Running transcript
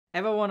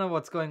Ever wonder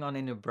what's going on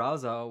in your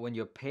browser when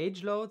your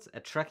page loads,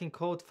 a tracking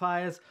code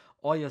fires,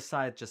 or your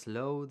site just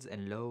loads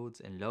and loads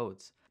and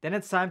loads? Then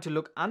it's time to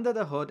look under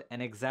the hood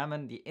and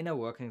examine the inner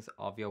workings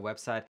of your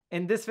website.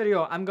 In this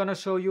video, I'm gonna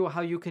show you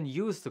how you can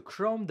use the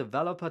Chrome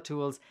developer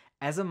tools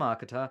as a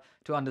marketer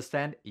to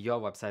understand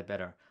your website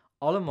better.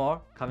 All and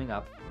more coming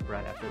up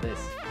right after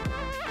this.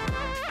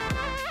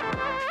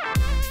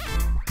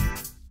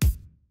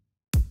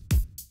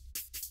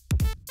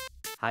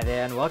 Hi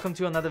there and welcome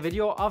to another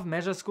video of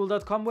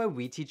MeasureSchool.com, where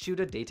we teach you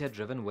the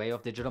data-driven way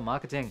of digital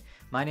marketing.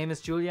 My name is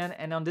Julian,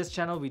 and on this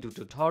channel we do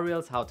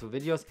tutorials, how-to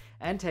videos,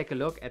 and take a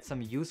look at some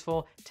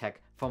useful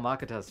tech for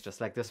marketers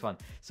just like this one.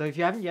 So if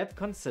you haven't yet,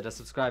 consider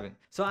subscribing.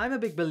 So I'm a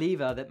big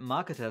believer that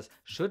marketers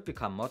should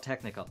become more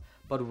technical,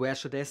 but where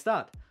should they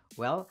start?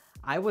 Well,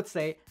 I would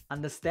say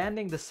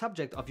understanding the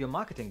subject of your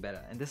marketing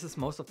better, and this is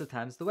most of the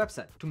times the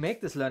website. To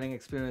make this learning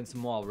experience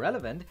more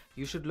relevant,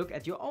 you should look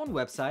at your own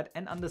website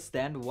and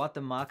understand what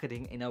the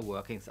marketing inner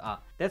workings are.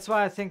 That's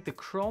why I think the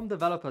Chrome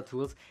developer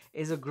tools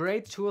is a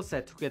great tool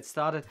set to get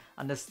started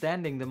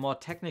understanding the more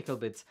technical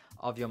bits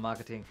of your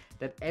marketing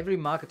that every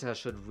marketer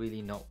should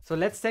really know. So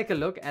let's take a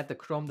look at the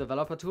Chrome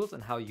developer tools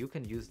and how you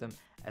can use them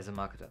as a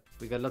marketer.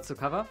 We got lots to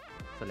cover,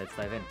 so let's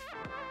dive in.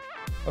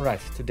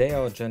 Alright, today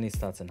our journey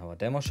starts in our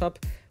demo shop,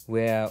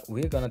 where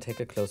we're going to take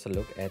a closer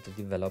look at the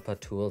developer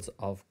tools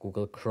of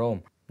Google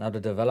Chrome. Now, the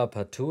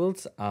developer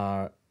tools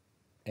are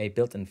a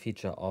built-in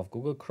feature of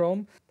Google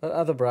Chrome, but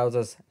other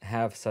browsers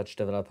have such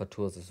developer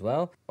tools as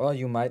well, or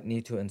you might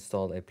need to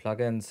install a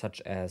plugin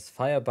such as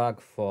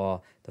Firebug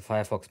for the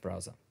Firefox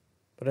browser.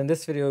 But in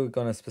this video, we're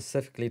going to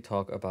specifically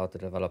talk about the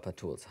developer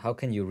tools. How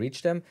can you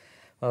reach them?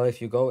 Well,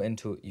 if you go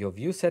into your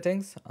view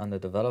settings under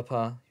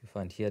developer, you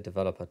find here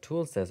developer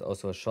tools. There's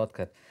also a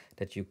shortcut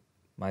that you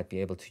might be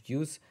able to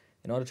use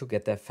in order to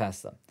get there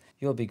faster.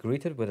 You'll be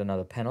greeted with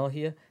another panel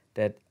here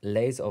that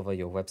lays over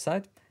your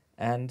website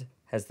and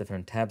has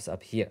different tabs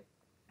up here.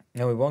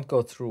 Now, we won't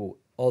go through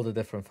all the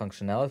different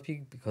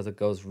functionality because it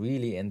goes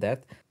really in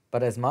depth,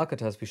 but as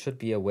marketers, we should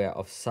be aware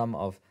of some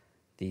of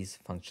these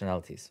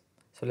functionalities.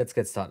 So let's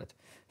get started.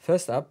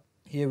 First up,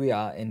 here we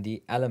are in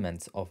the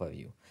Elements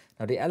overview.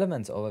 Now, the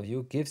Elements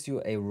overview gives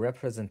you a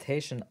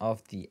representation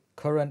of the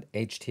current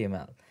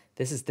HTML.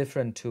 This is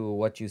different to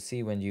what you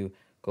see when you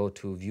go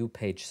to view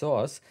page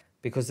source,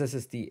 because this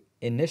is the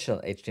initial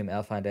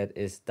HTML file that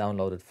is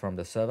downloaded from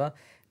the server.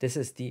 This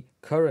is the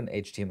current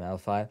HTML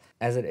file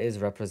as it is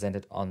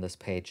represented on this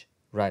page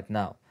right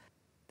now.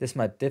 This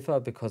might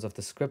differ because of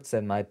the scripts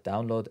that might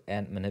download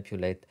and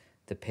manipulate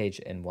the page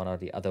in one or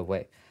the other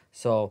way.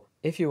 So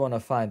if you want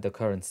to find the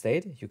current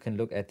state, you can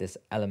look at this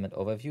element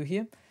overview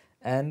here.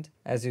 And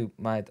as you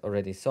might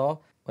already saw,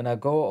 when I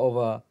go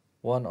over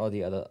one or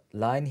the other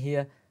line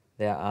here,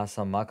 there are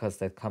some markers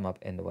that come up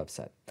in the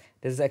website.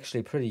 This is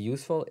actually pretty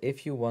useful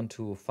if you want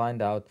to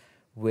find out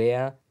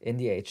where in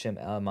the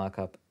HTML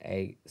markup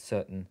a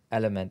certain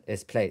element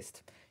is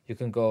placed. You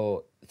can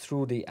go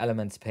through the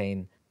elements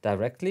pane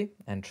directly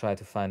and try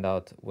to find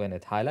out when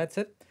it highlights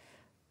it.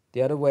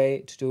 The other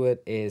way to do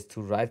it is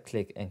to right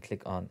click and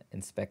click on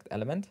inspect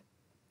element.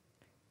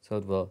 So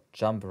it will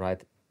jump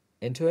right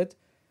into it.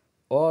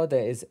 Or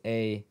there is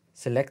a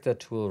selector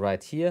tool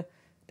right here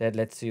that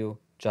lets you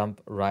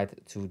jump right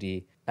to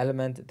the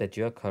element that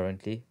you're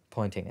currently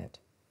pointing at.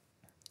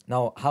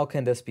 Now, how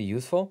can this be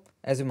useful?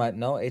 As you might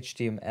know,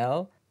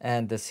 HTML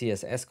and the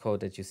CSS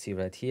code that you see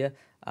right here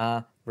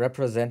are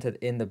represented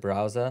in the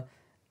browser.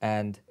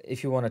 And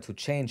if you wanted to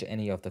change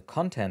any of the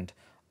content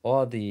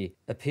or the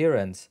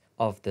appearance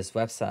of this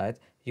website,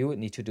 you would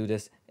need to do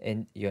this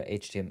in your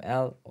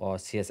HTML or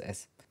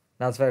CSS.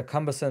 Now, it's very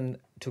cumbersome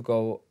to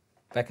go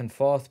back and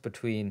forth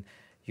between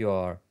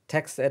your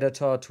text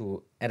editor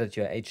to edit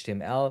your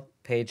HTML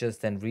pages,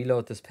 then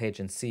reload this page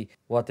and see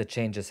what the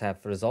changes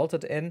have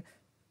resulted in.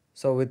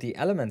 So with the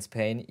Elements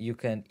pane, you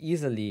can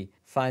easily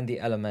find the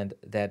element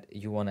that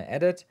you want to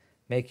edit,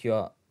 make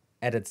your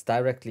edits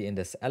directly in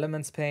this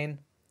Elements pane,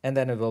 and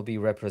then it will be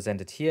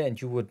represented here, and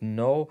you would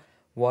know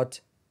what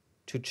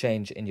to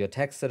change in your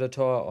text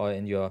editor or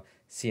in your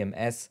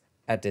CMS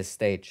at this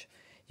stage.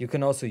 You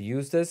can also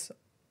use this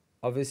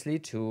obviously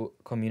to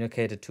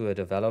communicate it to a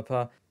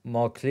developer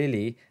more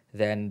clearly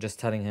than just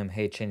telling him,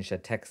 hey, change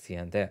that text here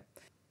and there.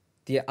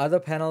 The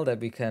other panel that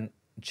we can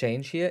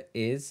change here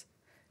is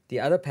the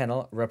other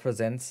panel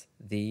represents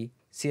the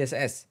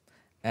CSS,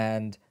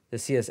 and the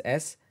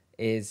CSS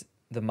is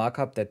the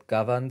markup that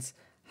governs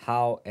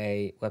how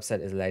a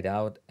website is laid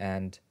out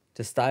and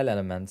the style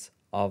elements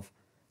of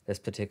this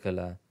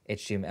particular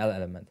HTML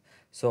element.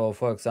 So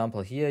for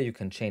example, here you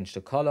can change the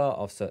color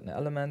of certain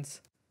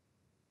elements,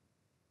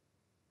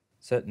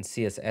 certain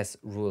CSS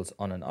rules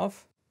on and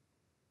off,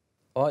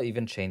 or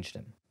even change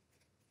them.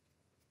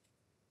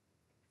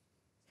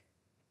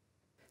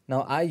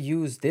 Now, I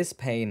use this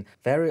pane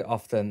very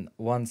often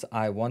once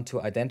I want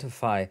to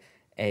identify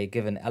a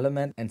given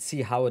element and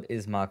see how it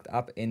is marked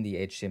up in the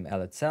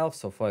HTML itself.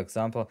 So for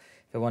example,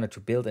 if I wanted to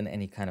build in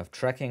any kind of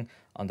tracking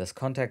on this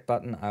contact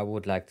button, I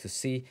would like to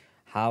see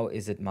how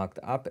is it marked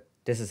up.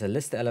 This is a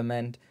list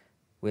element.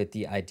 with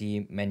the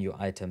ID menu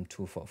item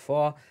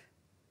 244,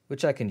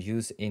 which I can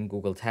use in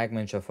Google Tag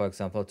Manager, for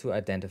example, to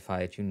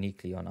identify it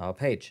uniquely on our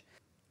page.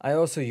 I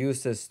also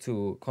use this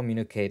to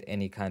communicate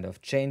any kind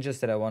of changes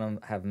that I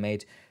want to have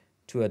made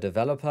to a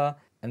developer,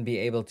 and be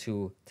able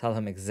to tell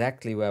him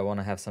exactly where I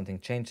want to have something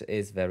changed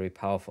is very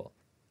powerful.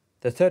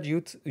 The third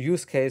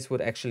use case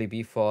would actually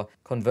be for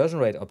conversion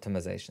rate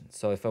optimization.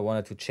 So if I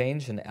wanted to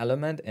change an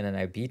element in an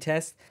A/B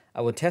test,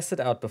 I would test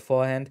it out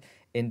beforehand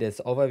in this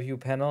overview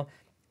panel.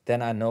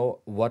 Then I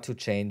know what to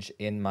change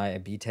in my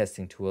A/B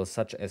testing tools,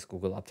 such as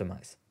Google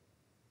Optimize.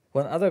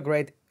 One other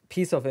great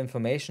piece of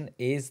information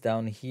is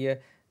down here,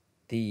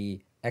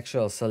 the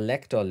actual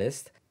selector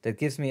list that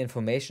gives me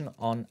information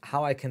on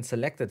how I can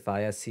select it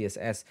via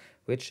CSS,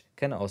 which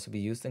can also be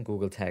used in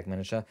Google Tag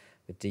Manager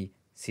with the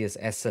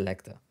CSS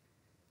selector.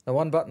 Now,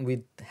 one button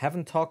we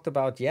haven't talked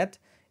about yet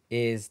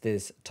is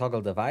this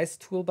toggle device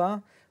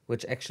toolbar,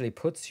 which actually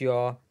puts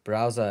your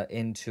browser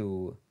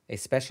into a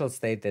special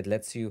state that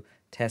lets you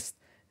test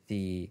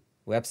the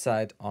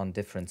website on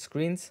different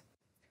screens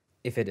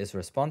if it is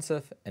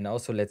responsive, and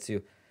also lets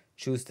you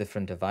choose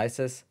different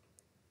devices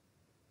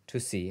to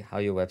see how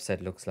your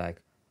website looks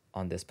like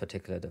on this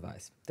particular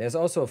device. There's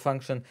also a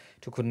function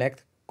to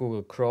connect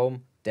Google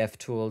Chrome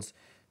DevTools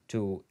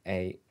to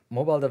a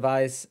mobile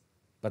device,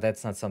 but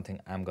that's not something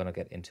I'm going to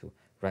get into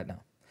right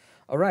now.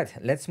 All right,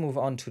 let's move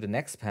on to the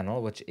next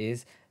panel, which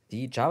is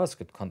the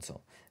JavaScript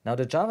console. Now,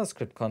 the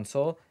JavaScript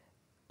console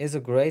is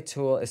a great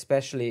tool,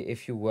 especially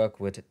if you work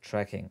with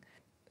tracking.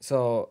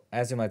 So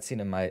as you might have seen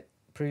in my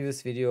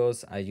previous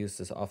videos, I use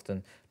this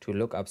often to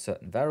look up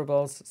certain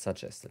variables,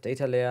 such as the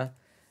data layer,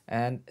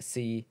 and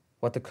see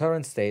what the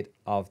current state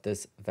of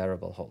this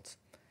variable holds.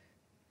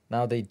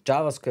 Now, the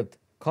JavaScript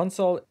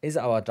console is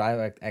our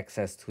direct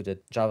access to the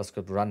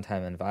JavaScript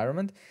runtime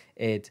environment.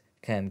 It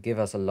can give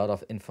us a lot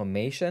of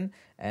information,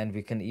 and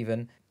we can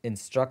even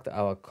instruct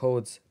our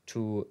codes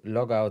to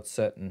log out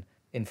certain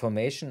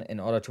information in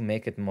order to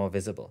make it more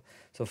visible.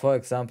 So for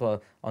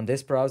example, on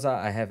this browser,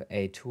 I have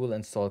a tool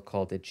installed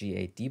called the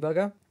GA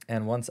debugger.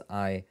 And once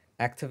I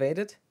activate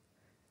it,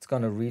 it's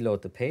going to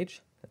reload the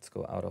page. Let's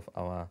go out of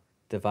our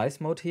device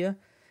mode here.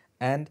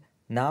 And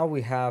now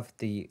we have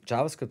the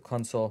JavaScript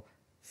console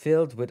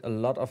filled with a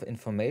lot of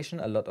information,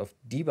 a lot of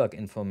debug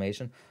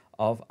information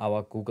of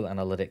our Google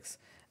Analytics.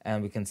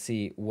 And we can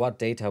see what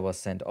data was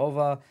sent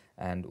over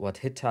and what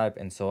hit type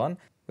and so on,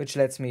 which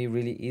lets me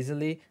really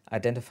easily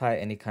identify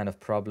any kind of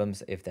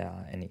problems if there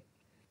are any.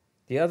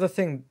 The other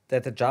thing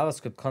that the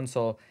JavaScript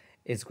console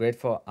is great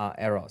for are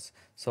errors.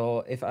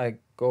 So if I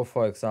go,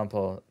 for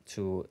example,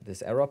 to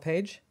this error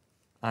page,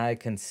 I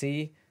can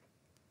see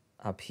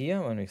up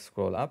here when we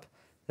scroll up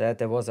that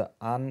there was an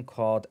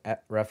uncalled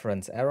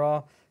reference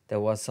error. There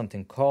was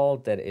something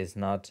called that is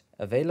not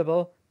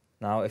available.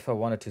 Now, if I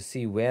wanted to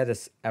see where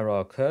this error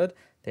occurred,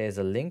 there is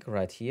a link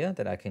right here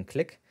that I can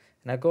click,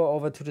 and I go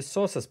over to the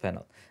sources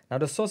panel. Now,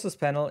 the sources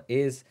panel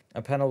is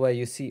a panel where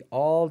you see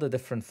all the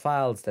different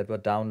files that were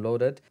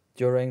downloaded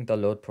during the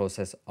load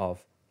process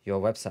of your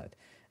website.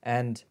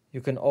 And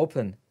you can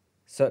open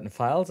certain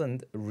files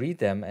and read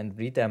them and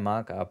read their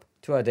markup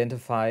to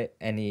identify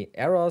any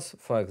errors.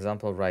 For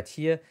example, right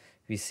here,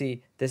 we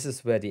see this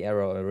is where the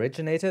error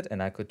originated,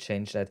 and I could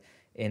change that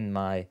in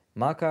my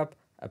markup.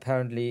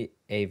 Apparently,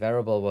 a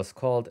variable was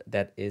called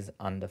that is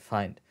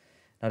undefined.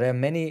 Now, there are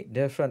many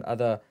different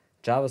other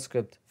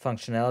JavaScript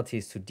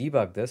functionalities to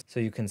debug this.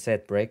 So you can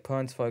set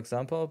breakpoints, for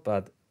example,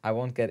 but I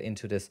won't get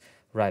into this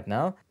right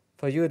now.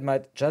 For you, it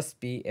might just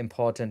be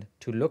important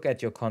to look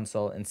at your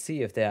console and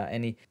see if there are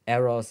any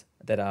errors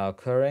that are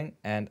occurring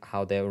and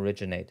how they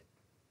originate.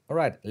 All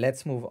right,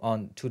 let's move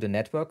on to the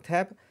network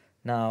tab.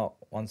 Now,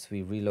 once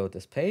we reload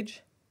this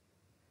page,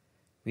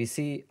 we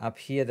see up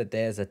here that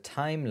there's a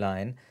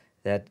timeline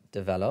that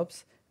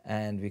develops,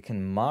 and we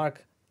can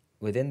mark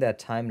within that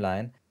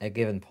timeline a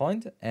given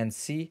point and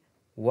see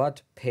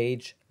what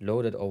page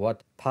loaded or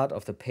what part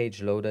of the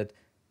page loaded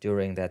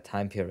during that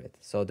time period.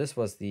 So this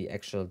was the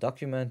actual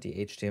document, the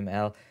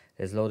HTML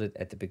is loaded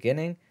at the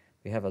beginning.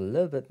 We have a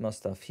little bit more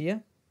stuff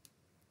here,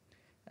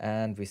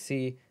 and we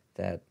see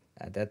that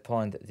at that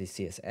point the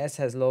CSS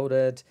has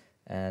loaded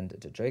and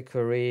the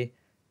jQuery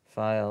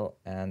file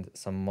and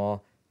some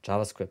more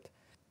JavaScript.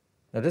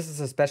 Now, this is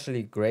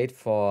especially great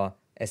for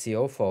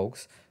SEO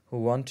folks who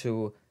want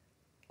to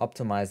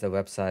optimize their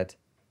website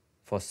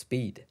for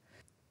speed,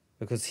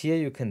 because here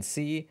you can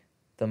see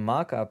the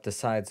markup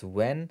decides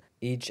when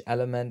each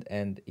element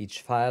and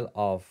each file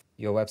of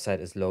your website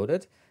is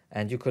loaded,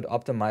 and you could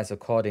optimize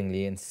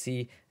accordingly and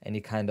see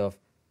any kind of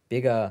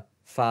bigger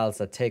files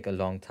that take a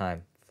long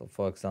time.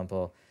 For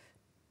example,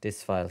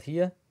 this file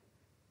here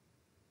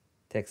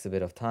takes a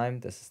bit of time.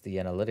 This is the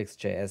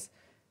analytics.js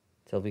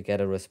till we get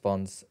a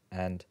response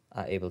and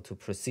are able to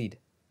proceed.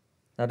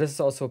 Now, this is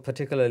also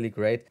particularly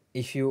great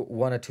if you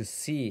wanted to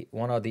see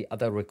one or the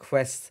other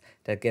requests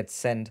that get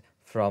sent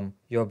from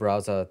your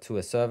browser to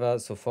a server.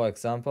 So for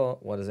example,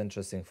 what is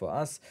interesting for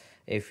us,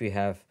 if we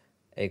have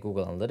a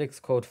Google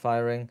Analytics code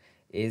firing,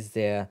 is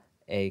there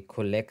a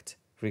collect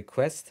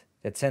request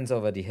that sends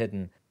over the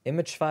hidden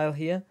image file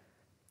here?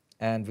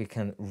 and we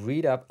can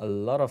read up a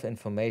lot of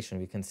information.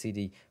 We can see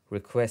the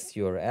request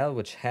URL,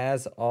 which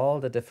has all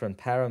the different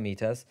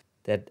parameters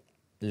that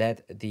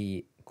let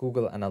the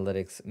Google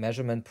Analytics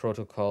measurement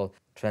protocol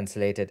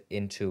translated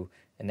into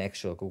an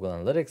actual Google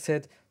Analytics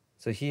hit.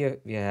 So here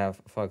we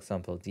have, for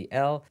example, the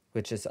L,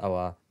 which is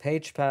our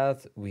page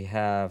path. We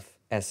have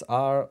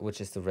SR, which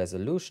is the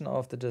resolution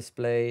of the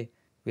display.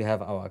 We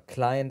have our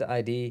client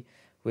ID,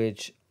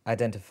 which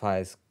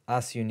identifies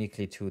us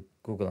uniquely to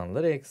Google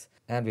Analytics.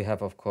 And we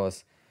have, of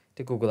course,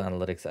 the Google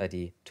Analytics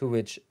ID to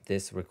which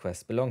this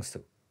request belongs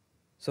to.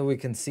 So we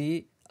can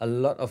see a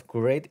lot of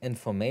great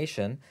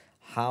information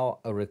how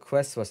a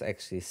request was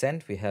actually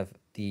sent. We have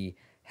the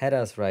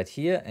headers right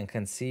here and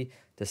can see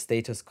the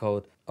status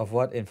code of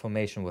what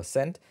information was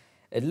sent.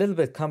 A little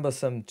bit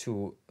cumbersome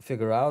to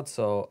figure out,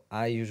 so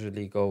I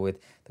usually go with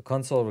the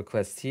console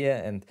request here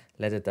and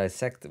let it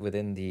dissect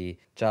within the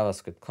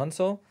JavaScript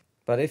console.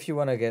 But if you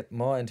want to get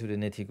more into the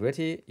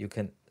nitty-gritty, you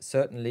can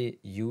certainly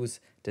use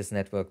this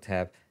network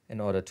tab in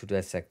order to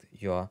dissect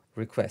your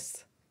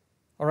requests.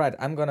 All right,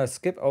 I'm going to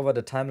skip over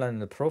the timeline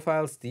and the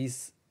profiles.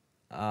 These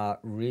are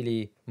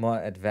really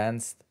more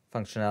advanced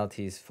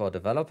functionalities for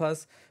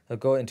developers. I'll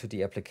go into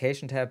the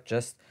application tab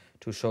just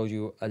to show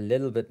you a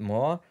little bit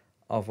more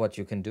of what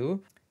you can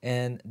do.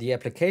 In the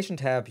application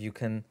tab, you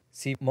can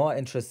see more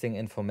interesting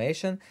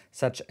information,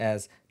 such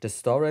as the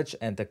storage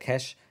and the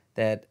cache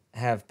that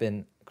have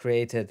been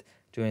created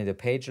during the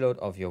page load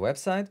of your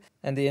website.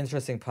 And the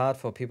interesting part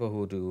for people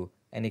who do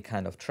any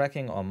kind of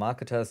tracking or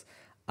marketers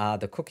are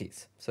the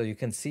cookies. So you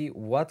can see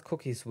what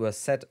cookies were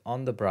set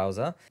on the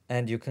browser,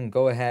 and you can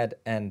go ahead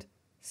and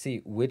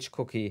see which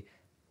cookie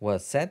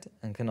was set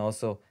and can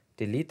also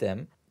delete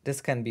them.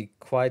 This can be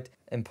quite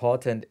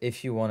important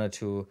if you wanted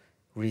to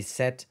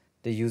reset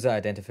the user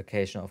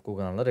identification of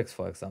Google Analytics,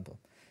 for example.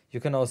 You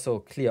can also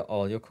clear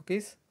all your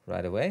cookies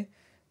right away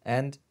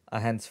and are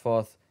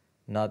henceforth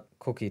not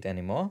cookied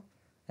anymore,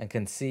 and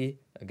can see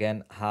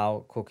again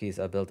how cookies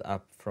are built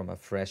up from a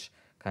fresh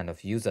kind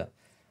of user.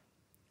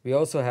 We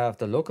also have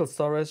the local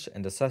storage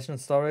and the session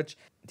storage.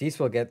 These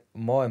will get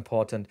more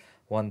important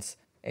once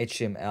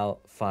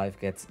HTML5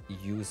 gets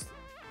used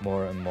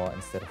more and more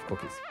instead of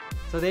cookies.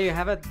 So there you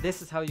have it.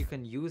 This is how you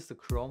can use the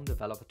Chrome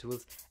developer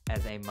tools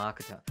as a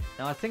marketer.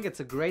 Now I think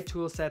it's a great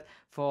tool set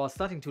for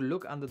starting to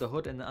look under the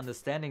hood and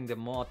understanding the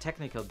more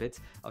technical bits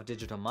of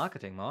digital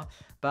marketing more,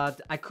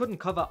 but I couldn't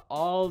cover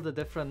all the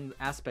different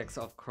aspects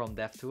of Chrome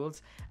DevTools,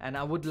 and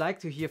I would like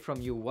to hear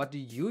from you. What do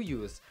you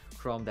use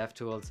Chrome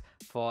DevTools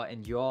for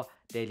in your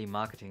daily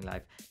marketing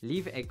life?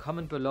 Leave a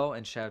comment below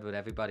and share it with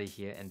everybody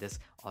here in this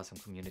awesome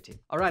community.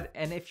 All right,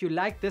 and if you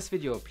like this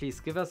video, please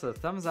give us a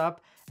thumbs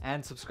up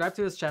and subscribe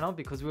to this channel,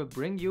 because we'll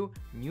bring you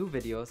new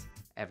videos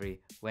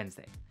every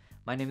Wednesday.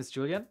 My name is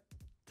Julian.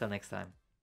 Till next time.